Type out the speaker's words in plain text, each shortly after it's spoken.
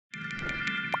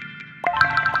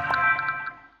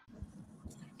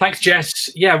Thanks,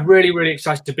 Jess. Yeah, really, really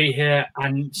excited to be here,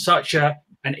 and such an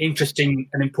interesting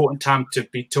and important time to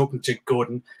be talking to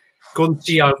Gordon. Gordon,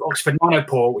 CEO of Oxford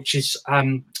Nanopore, which is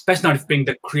best known for being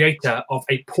the creator of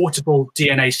a portable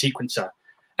DNA sequencer.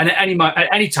 And at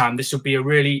any time, this would be a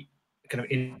really kind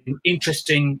of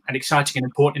interesting and exciting and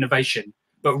important innovation.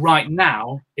 But right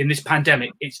now, in this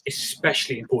pandemic, it's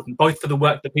especially important, both for the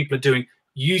work that people are doing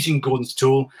using Gordon's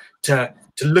tool to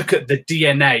look at the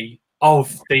DNA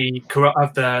of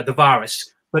the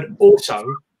virus, but also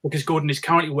because Gordon is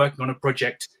currently working on a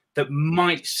project that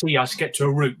might see us get to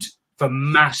a route for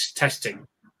mass testing,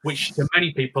 which to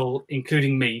many people,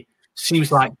 including me,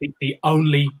 seems like the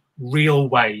only real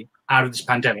way out of this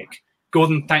pandemic.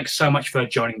 Gordon, thanks so much for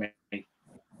joining me.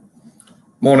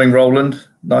 Morning, Rowland.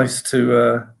 Nice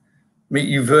to meet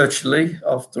you virtually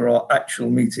after our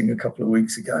actual meeting a couple of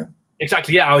weeks ago.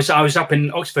 Exactly. Yeah, I was up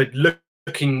in Oxford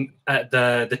looking at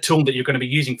the tool that you're going to be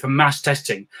using for mass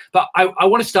testing. But I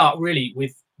want to start really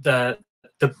with the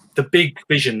big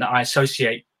vision that I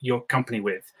associate your company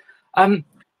with.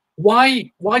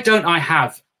 Why don't I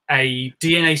have a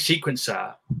DNA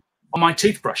sequencer on my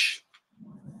toothbrush?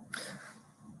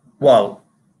 Well,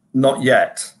 not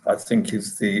yet, I think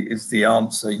is the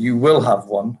answer. You will have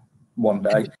one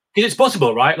day. Because it's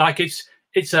possible, right? Like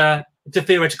it's a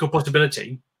theoretical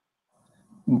possibility.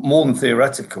 More than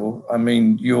theoretical. I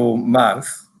mean, your mouth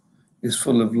is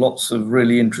full of lots of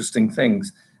really interesting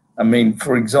things. I mean,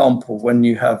 for example, when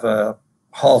you have a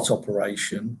heart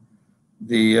operation,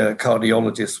 the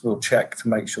cardiologist will check to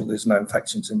make sure there's no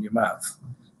infections in your mouth.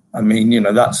 I mean, you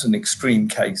know, that's an extreme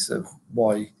case of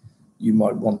why you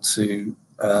might want to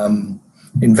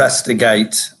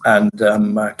investigate and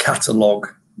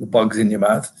catalogue the bugs in your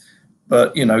mouth.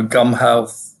 But, you know, gum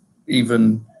health,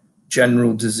 even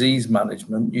general disease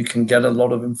management, you can get a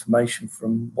lot of information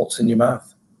from what's in your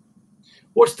mouth.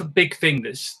 What's the big thing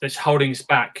that's holding us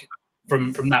back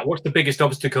from that? What's the biggest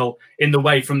obstacle in the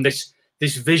way from this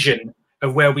vision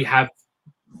of where we have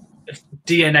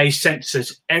DNA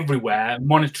sensors everywhere,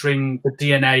 monitoring the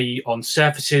DNA on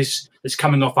surfaces that's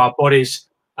coming off our bodies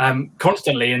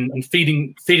constantly and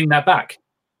feeding that back?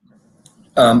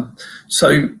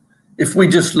 So if we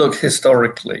just look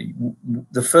historically,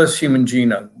 the first human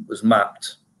genome was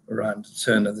mapped around the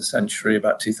turn of the century,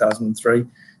 about 2003.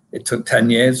 It took 10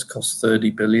 years, cost 30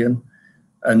 billion.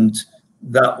 And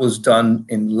that was done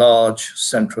in large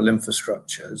central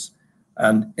infrastructures.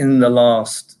 And in the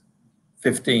last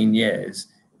 15 years,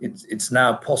 it's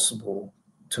now possible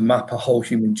to map a whole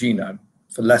human genome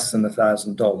for less than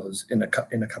 $1,000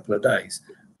 in a couple of days.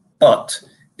 But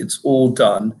it's all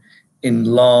done in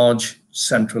large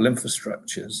central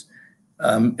infrastructures.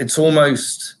 It's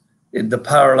almost the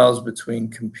parallels between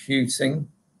computing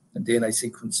and DNA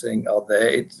sequencing are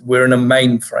there. We're in a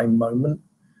mainframe moment.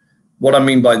 What I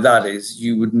mean by that is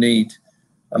you would need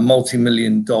a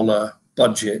multi-million-dollar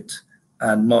budget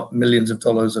and millions of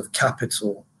dollars of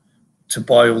capital to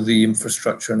buy all the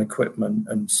infrastructure and equipment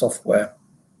and software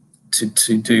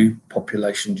to do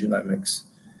population genomics.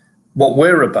 What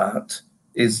we're about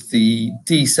is the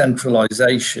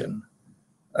decentralization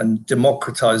and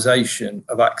democratization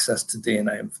of access to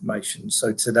DNA information.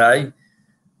 So today,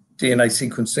 DNA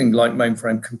sequencing, like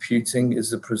mainframe computing,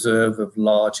 is the preserve of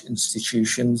large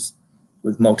institutions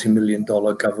with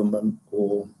multi-million-dollar government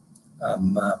or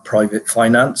private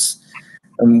finance.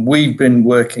 And we've been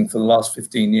working for the last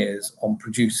 15 years on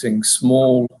producing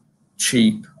small,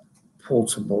 cheap,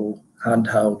 portable,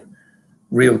 handheld,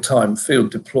 real-time,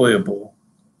 field deployable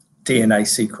DNA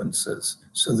sequencers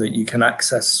so that you can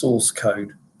access source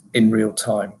code in real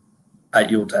time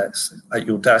at your desk,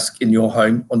 in your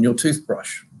home, on your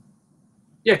toothbrush.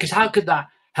 Yeah, because how could that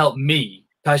help me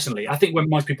personally? I think when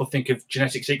most people think of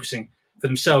genetic sequencing for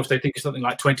themselves, they think of something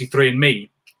like 23andMe,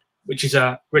 which is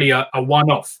really a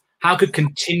one-off. How could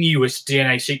continuous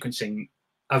DNA sequencing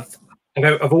of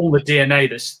all the DNA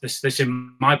that's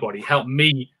in my body help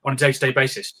me on a day-to-day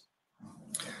basis?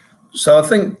 So I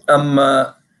think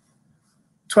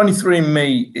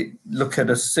 23andMe look at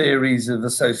a series of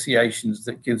associations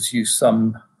that gives you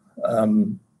some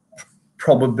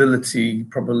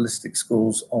probabilistic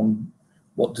scores on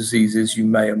what diseases you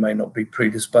may or may not be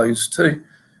predisposed to.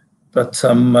 But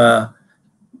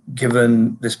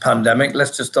given this pandemic,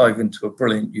 let's just dive into a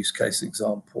brilliant use case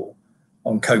example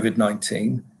on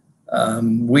COVID-19.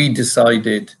 We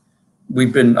decided,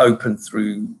 we've been open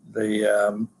through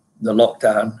the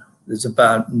lockdown. There's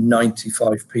about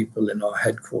 95 people in our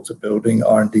headquarter building,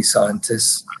 R&D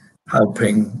scientists,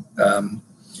 helping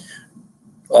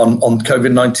on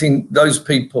COVID-19. Those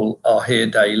people are here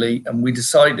daily, and we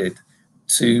decided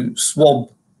to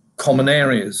swab common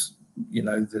areas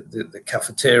the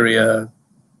cafeteria,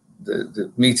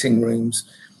 the meeting rooms,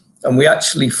 and we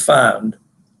actually found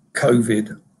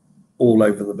COVID all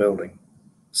over the building.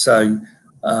 So,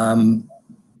 and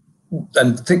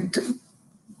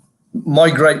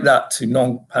migrate that to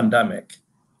non-pandemic.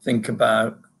 Think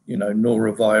about,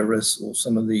 norovirus or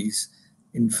some of these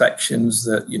infections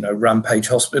that, rampage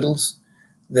hospitals.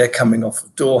 They're coming off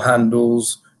of door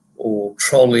handles or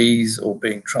trolleys or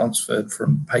being transferred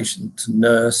from patient to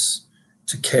nurse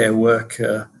to care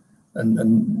worker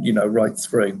and right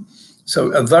through.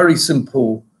 So a very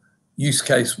simple use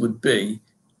case would be,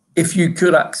 if you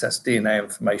could access DNA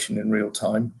information in real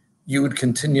time, you would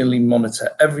continually monitor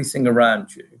everything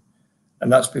around you.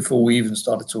 And that's before we even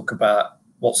start to talk about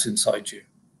what's inside you.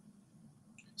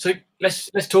 So let's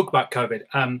talk about COVID.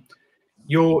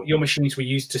 Your machines were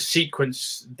used to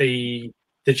sequence the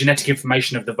genetic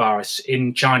information of the virus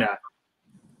in China.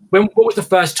 What was the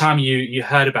first time you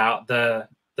heard about the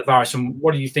virus, and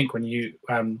what do you think when you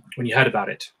heard about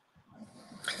it?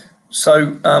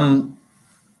 So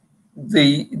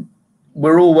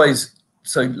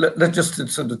let's just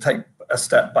sort of take a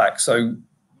step back. So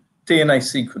DNA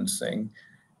sequencing,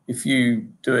 if you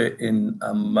do it in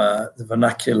the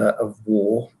vernacular of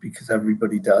war, because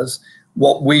everybody does,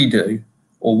 what we do,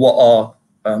 or what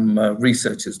our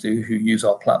researchers do who use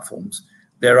our platforms,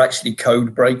 they're actually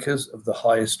code breakers of the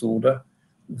highest order.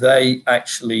 They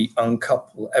actually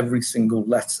uncouple every single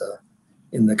letter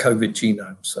in the COVID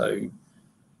genome. So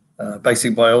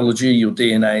basic biology, your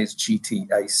DNA is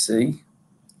GTAC,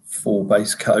 4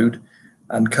 base code,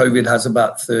 and COVID has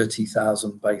about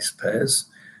 30,000 base pairs.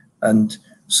 And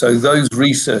so those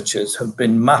researchers have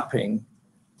been mapping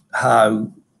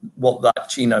what that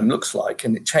genome looks like,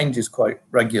 and it changes quite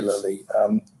regularly.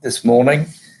 This morning,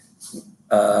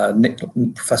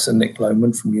 Professor Nick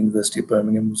Lohman from the University of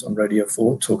Birmingham was on Radio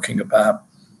 4 talking about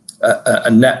a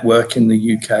network in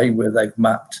the UK where they've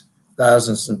mapped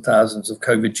thousands and thousands of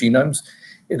COVID genomes.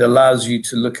 It allows you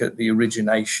to look at the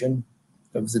origination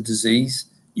of the disease.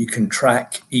 You can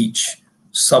track each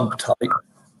subtype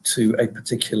to a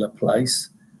particular place.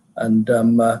 And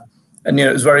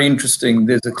it's very interesting.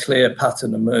 There's a clear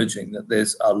pattern emerging that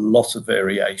there's a lot of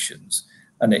variations,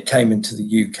 and it came into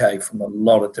the UK from a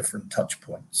lot of different touch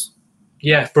points.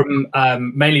 Yeah, from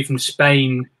mainly from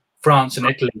Spain, France, and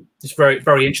Italy. It's very,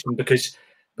 very interesting because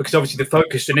obviously the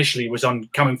focus initially was on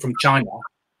coming from China,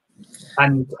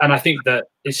 and I think that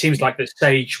it seems like that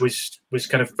Sage was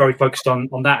kind of very focused on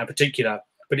that in particular.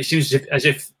 But it seems as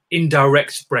if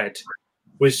indirect spread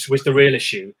was the real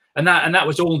issue. And that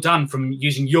was all done from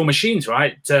using your machines,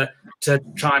 right? To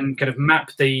try and kind of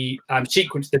map the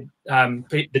sequence the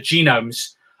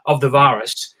genomes of the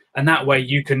virus, and that way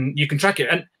you can track it.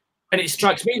 And it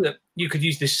strikes me that you could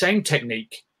use this same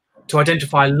technique to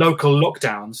identify local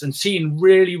lockdowns and see in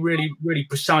really, really, really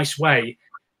precise way,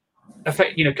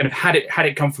 kind of had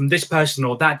it come from this person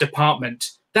or that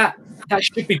department. That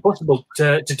should be possible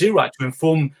to do, right? To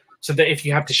inform, so that if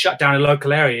you have to shut down a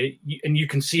local area, you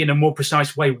can see in a more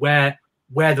precise way where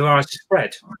the virus is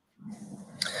spread.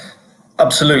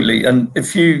 Absolutely. And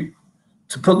to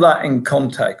put that in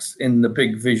context, in the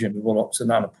big vision of what Oxford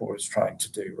Nanopore is trying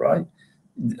to do, right?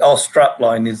 Our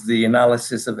strapline is the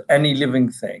analysis of any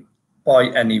living thing by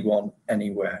anyone,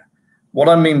 anywhere. What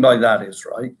I mean by that is,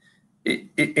 right,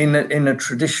 in a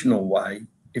traditional way,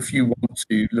 if you want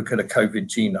to look at a COVID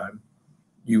genome,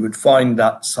 you would find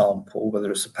that sample,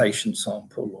 whether it's a patient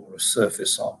sample or a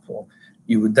surface sample,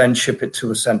 you would then ship it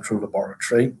to a central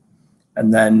laboratory,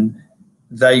 and then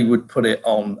they would put it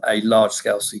on a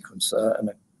large-scale sequencer,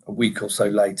 and a week or so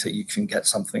later, you can get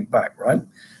something back, right?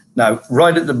 Now,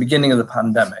 right at the beginning of the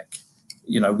pandemic,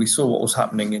 we saw what was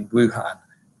happening in Wuhan,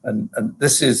 and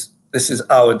this is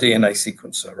our DNA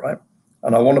sequencer, right?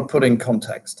 And I want to put in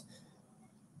context.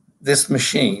 This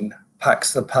machine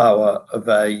packs the power of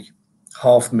a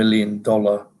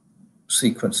 $500,000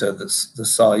 sequencer that's the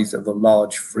size of a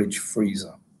large fridge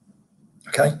freezer.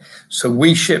 Okay, so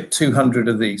we shipped 200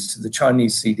 of these to the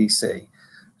Chinese CDC.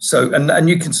 So, and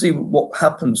you can see what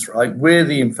happens, right? Where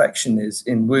the infection is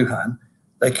in Wuhan,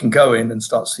 they can go in and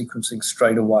start sequencing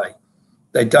straight away.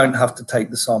 They don't have to take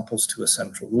the samples to a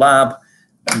central lab,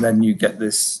 and then you get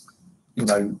this,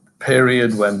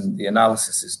 period when the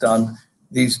analysis is done.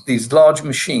 These large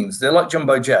machines, they're like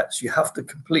jumbo jets. You have to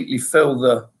completely fill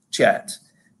the jet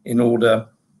in order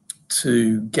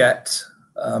to get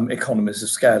economies of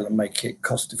scale and make it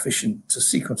cost efficient to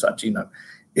sequence that genome.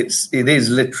 It is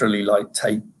literally like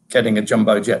getting a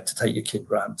jumbo jet to take your kid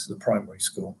round to the primary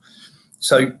school.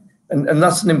 So, and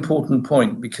that's an important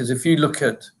point, because if you look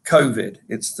at COVID,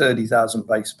 it's 30,000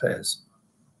 base pairs.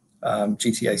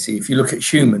 GTAC. If you look at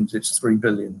humans, it's 3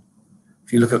 billion.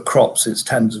 If you look at crops, it's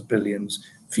tens of billions.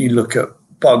 If you look at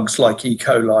bugs like E.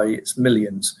 coli, it's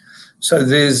millions. So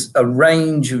there's a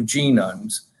range of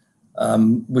genomes,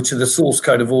 which are the source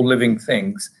code of all living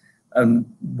things. And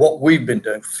what we've been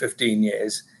doing for 15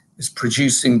 years is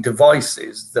producing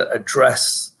devices that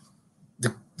address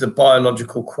the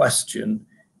biological question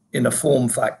in a form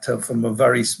factor from a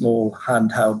very small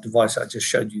handheld device I just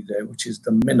showed you there, which is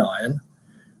the MinION,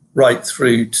 right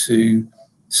through to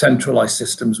centralized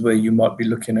systems where you might be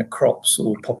looking at crops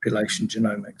or population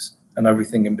genomics and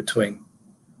everything in between.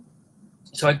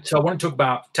 So I want to talk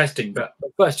about testing, but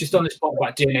first, just on this point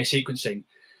about DNA sequencing,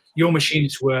 your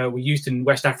machines were used in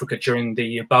West Africa during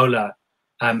the Ebola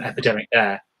epidemic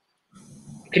there.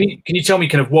 Can you tell me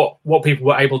kind of what people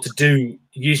were able to do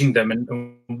using them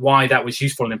and why that was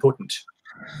useful and important?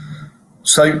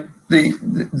 So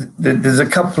there's a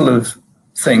couple of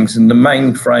things, and the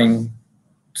mainframe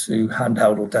to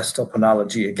handheld or desktop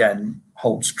analogy again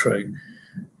holds true.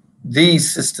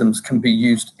 These systems can be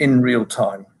used in real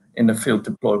time in a field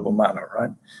deployable manner,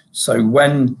 right? So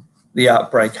when the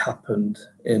outbreak happened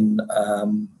in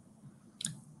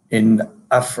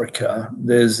Africa,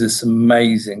 there's this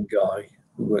amazing guy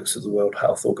who works at the World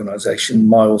Health Organization,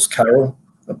 Miles Carroll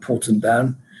at Porton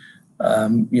Down.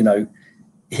 You know,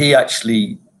 he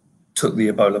actually took the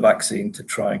Ebola vaccine to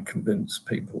try and convince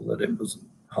people that it wasn't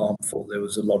harmful. There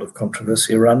was a lot of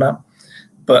controversy around that.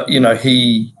 But, you know,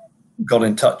 he got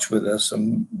in touch with us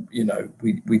and, you know,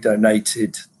 we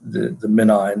donated the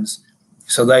MinIONs.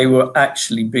 So they were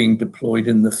actually being deployed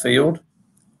in the field.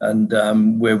 And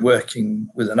we're working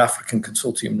with an African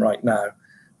consortium right now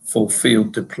for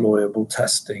field deployable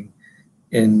testing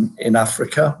in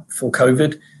Africa for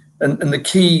COVID. And the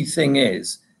key thing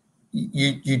is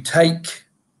you take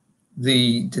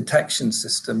the detection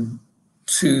system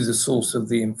to the source of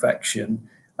the infection,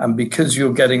 and because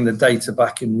you're getting the data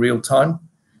back in real time,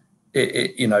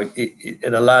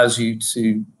 it allows you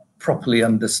to properly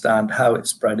understand how it's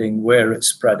spreading, where it's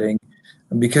spreading.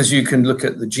 And because you can look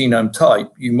at the genome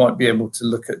type, you might be able to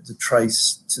look at the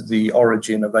trace to the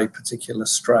origin of a particular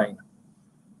strain.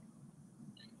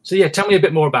 So yeah, tell me a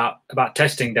bit more about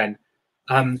testing then.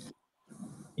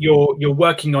 You're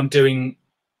working on doing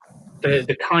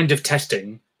the kind of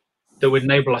testing that would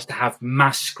enable us to have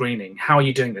mass screening. How are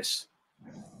you doing this?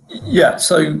 Yeah,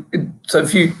 so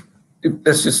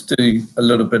let's just do a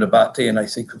little bit about DNA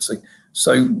sequencing.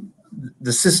 So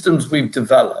the systems we've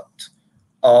developed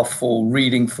are for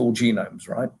reading full genomes,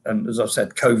 right? And as I've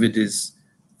said, COVID is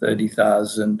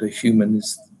 30,000, a human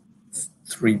is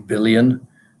 3 billion.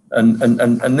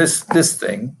 And this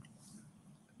thing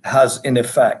has, in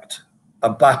effect, a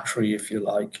battery, if you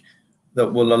like,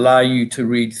 that will allow you to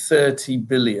read 30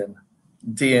 billion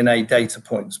DNA data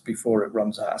points before it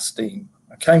runs out of steam,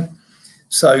 okay?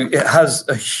 So it has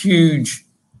a huge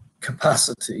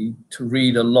capacity to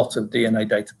read a lot of DNA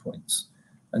data points.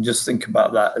 And just think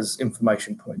about that as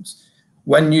information points.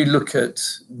 When you look at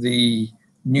the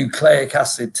nucleic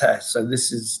acid test, so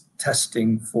this is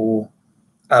testing for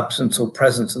absence or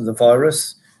presence of the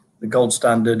virus, the gold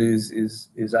standard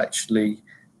is actually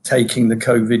taking the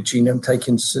COVID genome,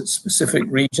 taking specific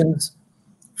regions,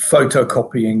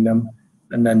 photocopying them,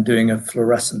 and then doing a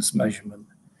fluorescence measurement.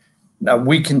 Now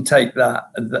we can take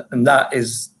that, and that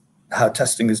is how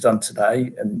testing is done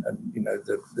today, and you know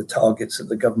the targets that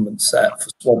the government set for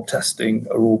swab testing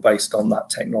are all based on that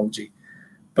technology.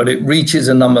 But it reaches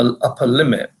an upper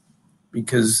limit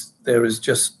because there is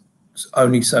just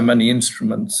only so many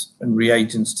instruments and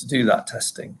reagents to do that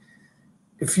testing.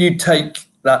 If you take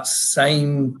that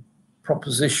same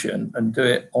proposition and do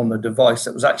it on a device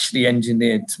that was actually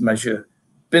engineered to measure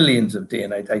billions of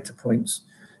DNA data points,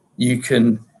 you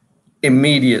can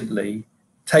immediately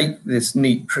take this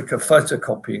neat trick of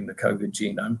photocopying the COVID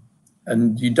genome,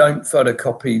 and you don't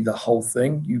photocopy the whole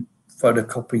thing. You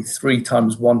photocopy 3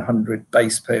 times 100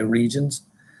 base pair regions.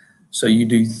 So you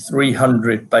do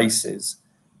 300 bases,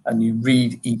 and you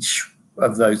read each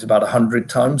of those about 100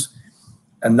 times,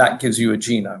 and that gives you a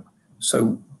genome.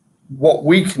 So what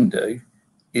we can do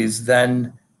is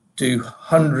then do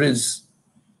hundreds,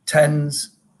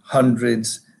 tens,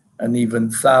 hundreds, and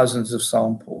even thousands of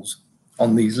samples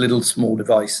on these little small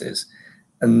devices.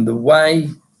 And the way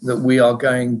that we are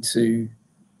going to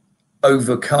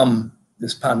overcome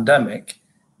this pandemic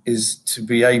is to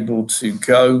be able to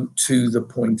go to the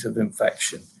point of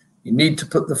infection. You need to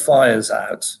put the fires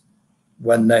out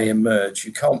when they emerge.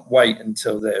 You can't wait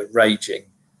until they're raging,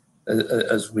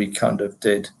 as we kind of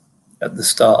did at the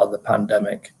start of the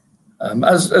pandemic,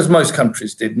 as most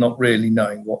countries did, not really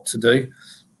knowing what to do.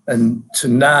 And to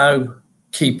now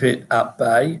keep it at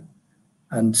bay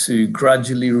and to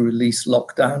gradually release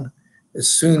lockdown. As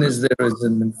soon as there is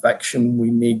an infection, we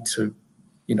need to,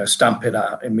 stamp it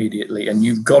out immediately. And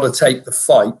you've got to take the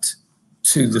fight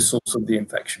to the source of the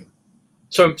infection.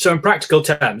 So in practical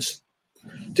terms,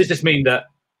 does this mean that,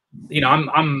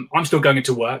 I'm still going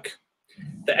into work,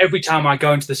 that every time I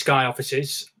go into the Sky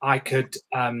offices, I could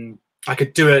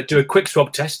do a quick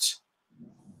swab test,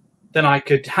 then I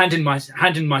could hand in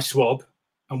my swab,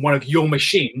 and one of your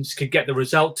machines could get the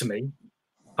result to me.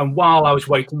 And while I was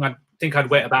waiting, I think I'd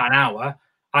wait about an hour,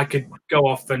 I could go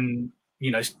off and,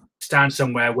 stand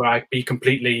somewhere where I'd be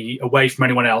completely away from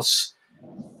anyone else.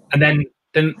 And then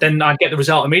I'd get the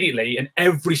result immediately. And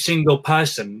every single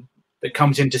person that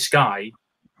comes into Sky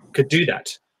could do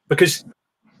that. Because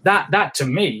that to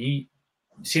me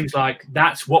seems like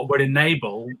that's what would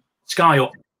enable Sky or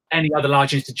any other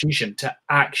large institution to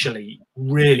actually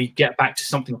really get back to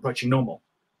something approaching normal.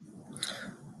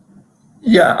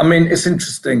 Yeah, I mean, it's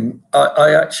interesting.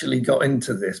 I actually got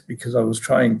into this because I was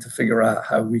trying to figure out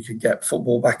how we could get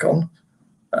football back on.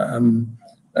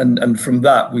 And from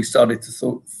that, we started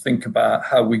to think about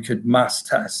how we could mass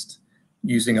test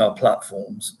using our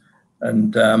platforms.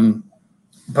 And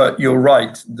but you're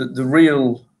right. The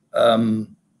real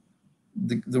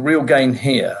gain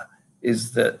here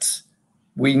is that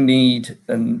we need,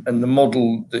 and the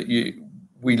model that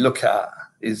we look at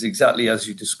is exactly as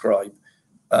you describe.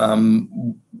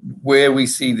 Where we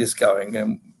see this going,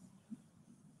 and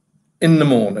in the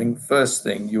morning, first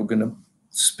thing, you're going to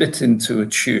spit into a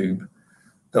tube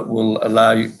that will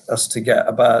allow us to get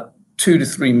about 2 to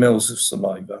 3 mils of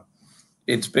saliva.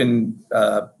 It's been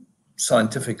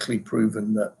scientifically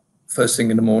proven that first thing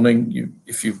in the morning,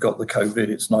 if you've got the COVID,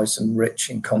 it's nice and rich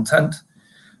in content.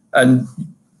 And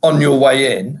on your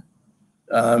way in,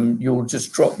 you'll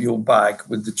just drop your bag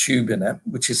with the tube in it,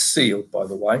 which is sealed, by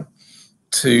the way,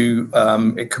 to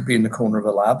it could be in the corner of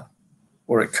a lab,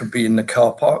 or it could be in the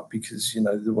car park, because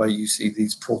the way you see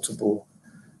these portable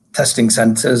testing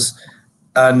centers,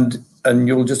 and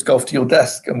you'll just go off to your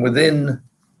desk, and within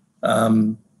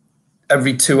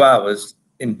every 2 hours,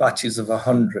 in batches of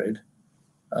 100,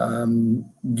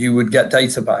 you would get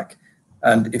data back.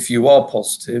 And if you are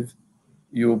positive,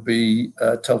 you'll be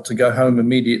told to go home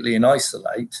immediately and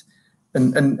isolate.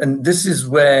 And this is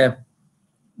where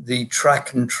the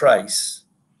track and trace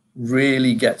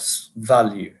really gets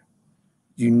value.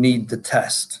 You need the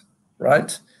test,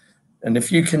 right? And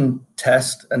if you can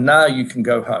test, and now you can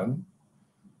go home,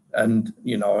 and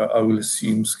I will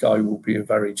assume Sky will be a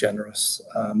very generous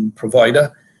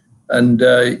provider, and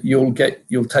you'll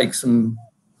take some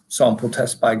sample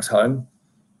test bags home,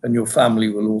 and your family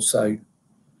will also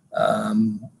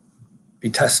be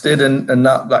tested, and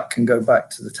that can go back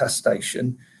to the test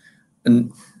station.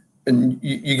 And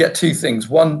you get two things.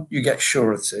 One, you get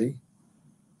surety.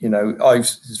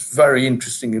 It's very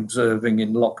interesting observing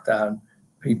in lockdown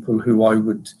people who I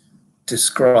would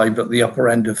describe at the upper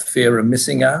end of fear of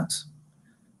missing out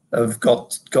have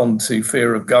gone to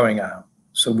fear of going out.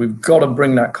 So we've got to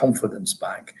bring that confidence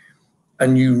back.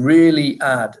 And you really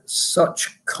add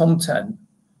such content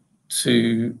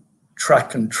to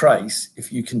track and trace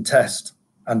if you can test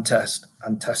and test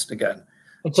and test again.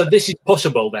 And so this is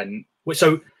possible then.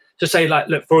 So to say, like,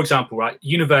 look, for example, right,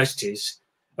 universities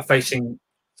are facing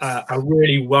a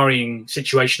really worrying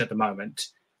situation at the moment.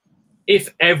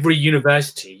 If every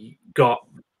university got,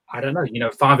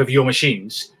 5 of your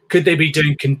machines, could they be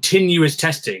doing continuous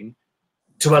testing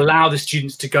to allow the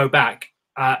students to go back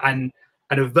and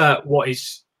avert what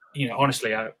is,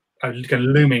 honestly, a kind of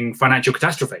looming financial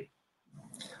catastrophe?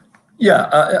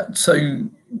 Yeah, so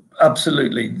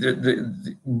absolutely.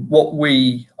 What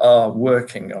we are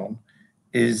working on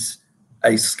is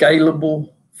a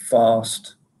scalable,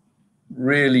 fast,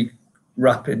 really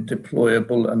rapid,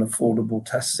 deployable and affordable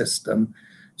test system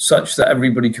such that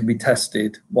everybody can be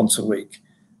tested once a week.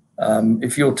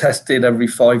 If you're tested every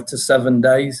 5 to 7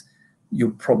 days,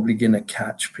 you're probably going to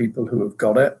catch people who have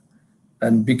got it.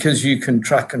 And because you can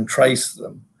track and trace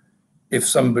them, if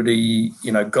somebody,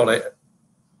 got it,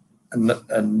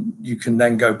 and you can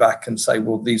then go back and say,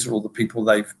 well, these are all the people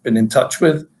they've been in touch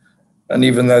with. And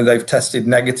even though they've tested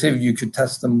negative, you could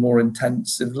test them more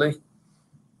intensively.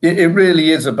 It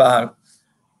really is about,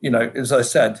 as I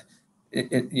said,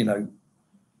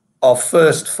 our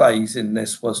first phase in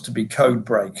this was to be code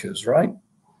breakers, right?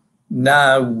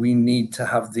 Now we need to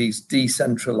have these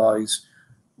decentralized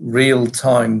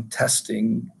real-time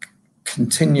testing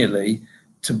continually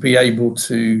to be able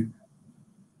to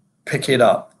pick it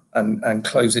up and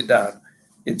close it down.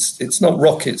 It's not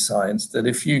rocket science that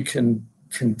if you can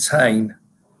contain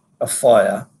a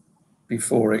fire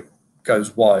before it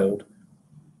goes wild,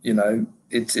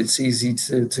 it's easy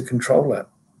to control it.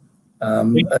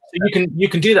 So you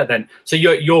can do that then. So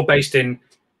you're based in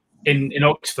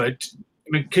Oxford. I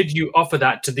mean, could you offer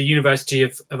that to the University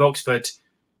of Oxford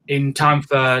in time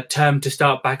for term to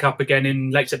start back up again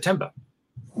in late September?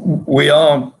 We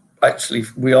are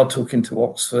talking to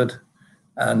Oxford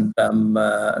and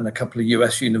a couple of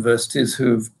US universities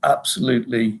who have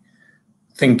absolutely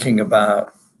thinking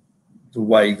about the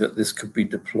way that this could be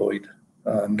deployed.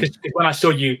 Because when I saw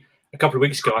you a couple of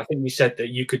weeks ago, I think you said that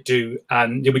you could do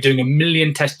you'll be doing 1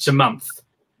 million tests a month.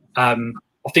 I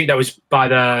think that was by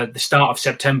the start of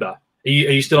September. Are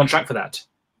you still on track for that?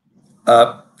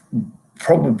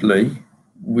 Probably.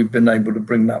 We've been able to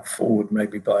bring that forward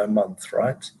maybe by a month,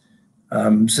 right?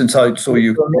 Since I saw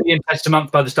you, 1 million tests a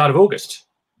month by the start of August.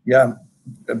 Yeah,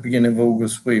 at the beginning of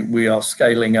August, we are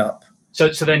scaling up. So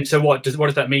what does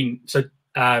that mean? So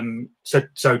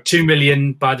 2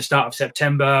 million by the start of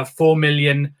September, 4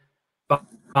 million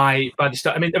by the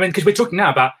start. I mean, because we're talking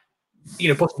now about,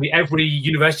 possibly every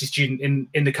university student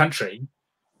in the country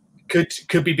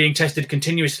could be being tested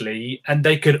continuously, and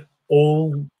they could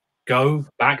all go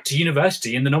back to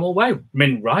university in the normal way. I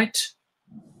mean, right?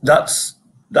 That's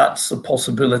a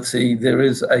possibility. There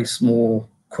is a small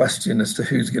question as to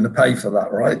who's going to pay for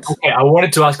that, right? Okay, I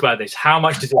wanted to ask about this. How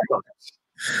much does it cost?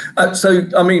 So,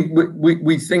 I mean,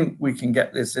 we think we can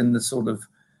get this in the sort of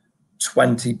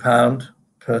 £20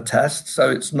 per test. So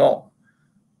it's not,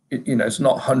 it's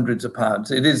not hundreds of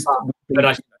pounds. It is.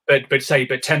 But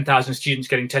 10,000 students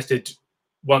getting tested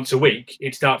once a week,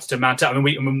 it starts to mount up. I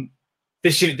mean,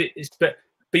 but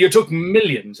you're talking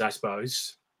millions, I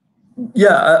suppose.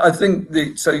 Yeah, I think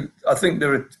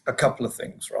there are a couple of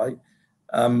things, right?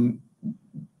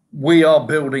 We are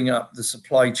building up the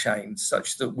supply chain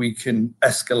such that we can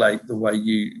escalate the way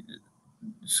you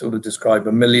sort of describe,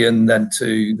 1 million, then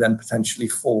 2, then potentially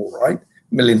 4, right? 1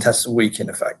 million tests a week, in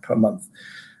effect, per month.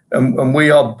 And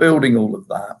we are building all of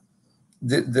that.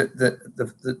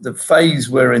 The phase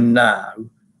we're in now,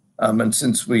 and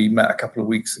since we met a couple of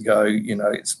weeks ago,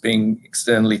 it's being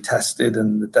externally tested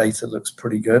and the data looks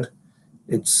pretty good.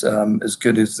 It's as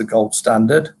good as the gold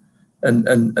standard.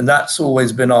 And that's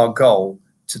always been our goal,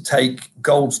 to take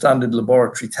gold standard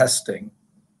laboratory testing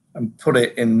and put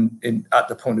it in at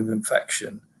the point of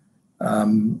infection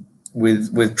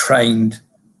with trained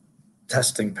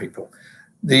testing people.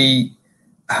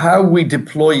 How we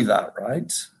deploy that,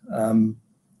 right,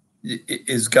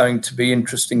 is going to be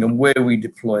interesting, and where we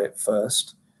deploy it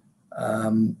first.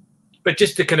 But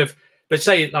just to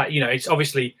say, it's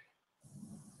obviously,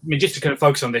 I mean, just to kind of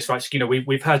focus on this, right? So,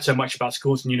 we've heard so much about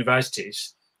schools and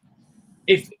universities.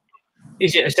 Is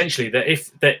it essentially that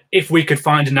if we could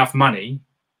find enough money,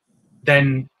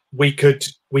 then we could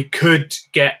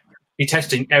be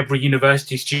testing every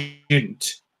university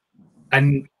student,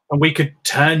 and we could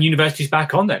turn universities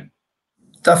back on them?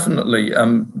 Definitely.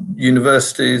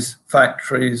 Universities,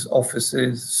 factories,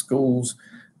 offices, schools.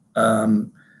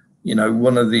 One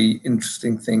of the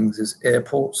interesting things is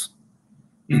airports,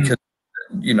 because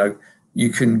you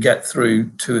can get through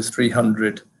 200 or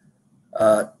 300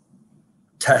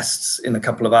 tests in a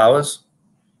couple of hours.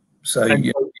 So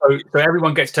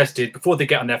everyone gets tested before they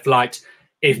get on their flight.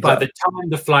 If by the time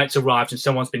the flight's arrived and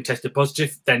someone's been tested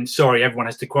positive, then sorry, everyone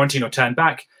has to quarantine or turn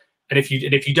back. And if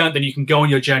you don't, then you can go on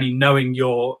your journey knowing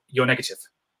you're negative.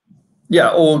 Yeah,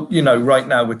 or right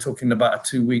now we're talking about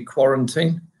a 2-week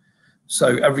quarantine.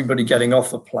 So everybody getting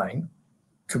off a plane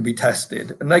could be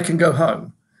tested and they can go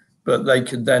home, but they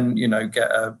could then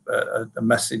get a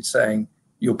message saying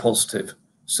you're positive,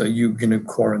 so you're going to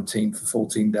quarantine for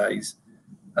 14 days.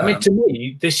 I mean, to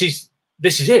me, this is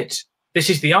it. This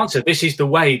is the answer. This is the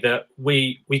way that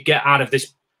we get out of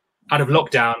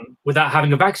lockdown without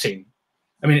having a vaccine.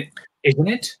 I mean, isn't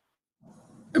it?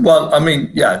 Well, I mean,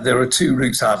 yeah, there are 2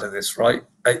 routes out of this, right?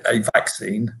 A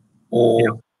vaccine,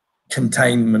 or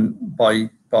containment by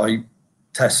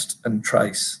test and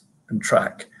trace and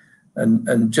track.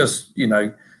 And just,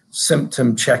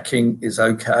 symptom checking is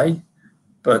okay.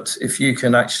 But if you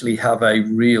can actually have a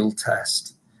real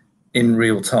test in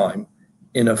real time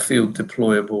in a field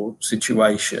deployable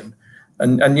situation,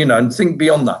 and think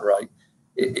beyond that, right?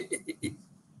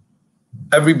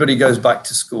 Everybody goes back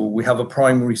to school. We have a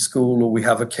primary school or we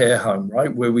have a care home,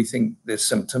 right, where we think there's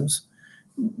symptoms.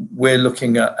 We're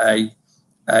looking at a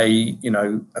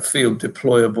field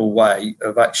deployable way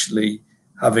of actually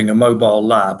having a mobile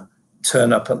lab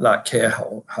turn up at that care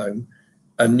home,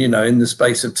 and in the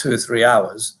space of 2 or 3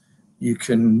 hours, you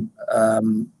can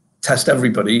test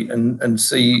everybody and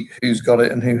see who's got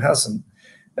it and who hasn't,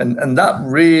 and that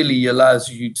really allows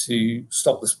you to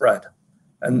stop the spread,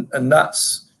 and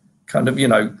that's kind of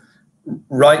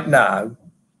right now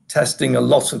testing a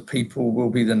lot of people will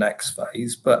be the next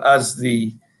phase, but as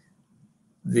the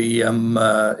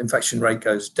infection rate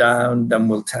goes down, then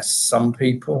we'll test some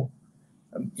people,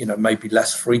 maybe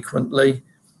less frequently.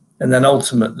 And then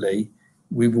ultimately,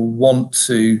 we will want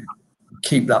to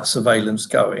keep that surveillance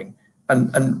going.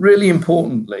 And really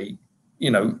importantly,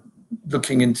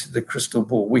 looking into the crystal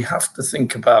ball, we have to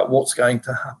think about what's going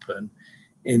to happen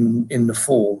in the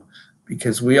fall,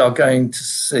 because we are going to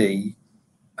see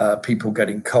people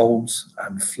getting colds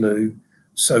and flu.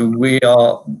 So we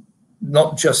are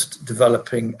not just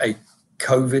developing a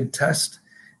COVID test.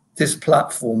 This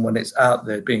platform, when it's out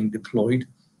there being deployed,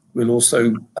 will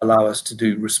also allow us to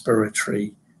do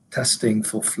respiratory testing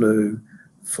for flu,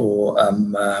 for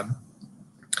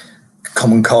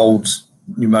common colds,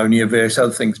 pneumonia, various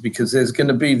other things, because there's going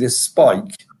to be this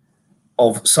spike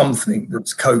of something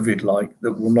that's COVID-like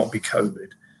that will not be COVID.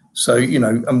 So,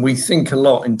 and we think a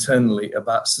lot internally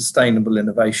about sustainable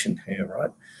innovation here, right?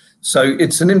 So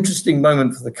it's an interesting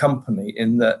moment for the company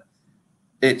in that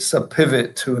it's a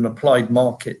pivot to an applied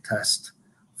market test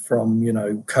from,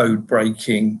 code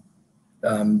breaking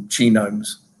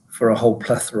genomes for a whole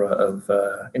plethora of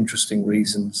interesting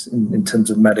reasons in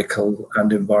terms of medical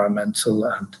and environmental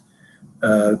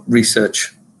and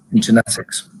research in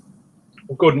genetics.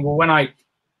 Well, Gordon, when I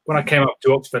came up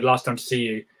to Oxford last time to see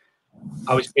you,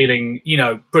 I was feeling,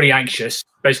 pretty anxious,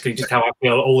 basically just how I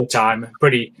feel all the time,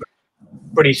 pretty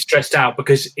stressed out,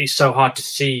 because it's so hard to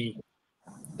see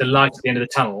the light at the end of the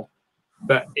tunnel.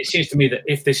 But it seems to me that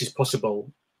if this is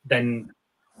possible, then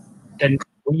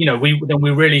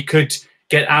we really could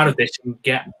get out of this and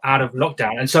get out of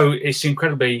lockdown. And so it's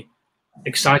incredibly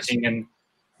exciting and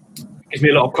gives me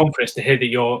a lot of confidence to hear that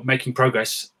you're making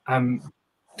progress.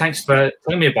 Thanks for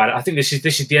telling me about it. I think this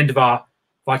is the end of our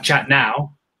chat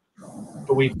now.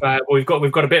 But we've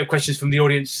got a bit of questions from the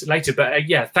audience later. But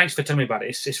yeah, thanks for telling me about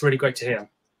it. It's really great to hear.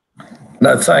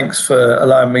 No, thanks for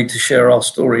allowing me to share our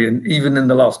story. And even in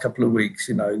the last couple of weeks,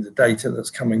 the data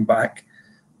that's coming back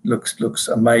looks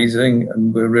amazing,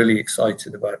 and we're really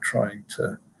excited about trying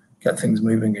to get things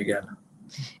moving again.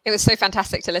 It was so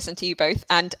fantastic to listen to you both,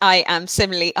 and I am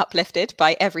similarly uplifted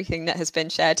by everything that has been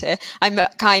shared here. I'm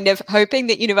kind of hoping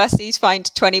that universities find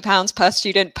 £20 per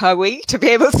student per week to be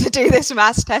able to do this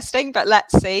mass testing, but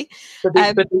let's see. But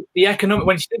the economic,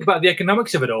 when you think about the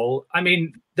economics of it all, I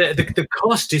mean, the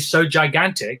cost is so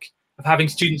gigantic of having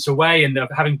students away and of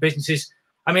having businesses.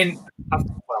 I mean,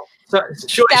 there'll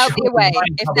be a way.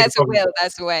 If there's a will,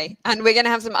 there's a way. And we're going to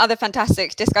have some other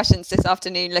fantastic discussions this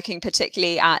afternoon, looking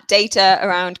particularly at data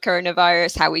around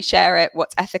coronavirus, how we share it,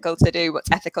 what's ethical to do,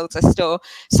 what's ethical to store.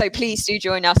 So please do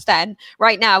join us then.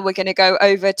 Right now, we're going to go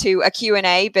over to a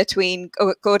Q&A between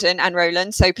Gordon and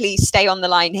Rowland. So please stay on the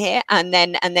line here and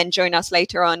then join us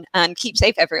later on, and keep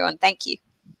safe, everyone. Thank you.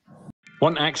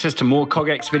 Want access to more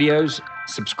CogX videos?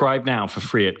 Subscribe now for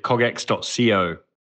free at cogx.co.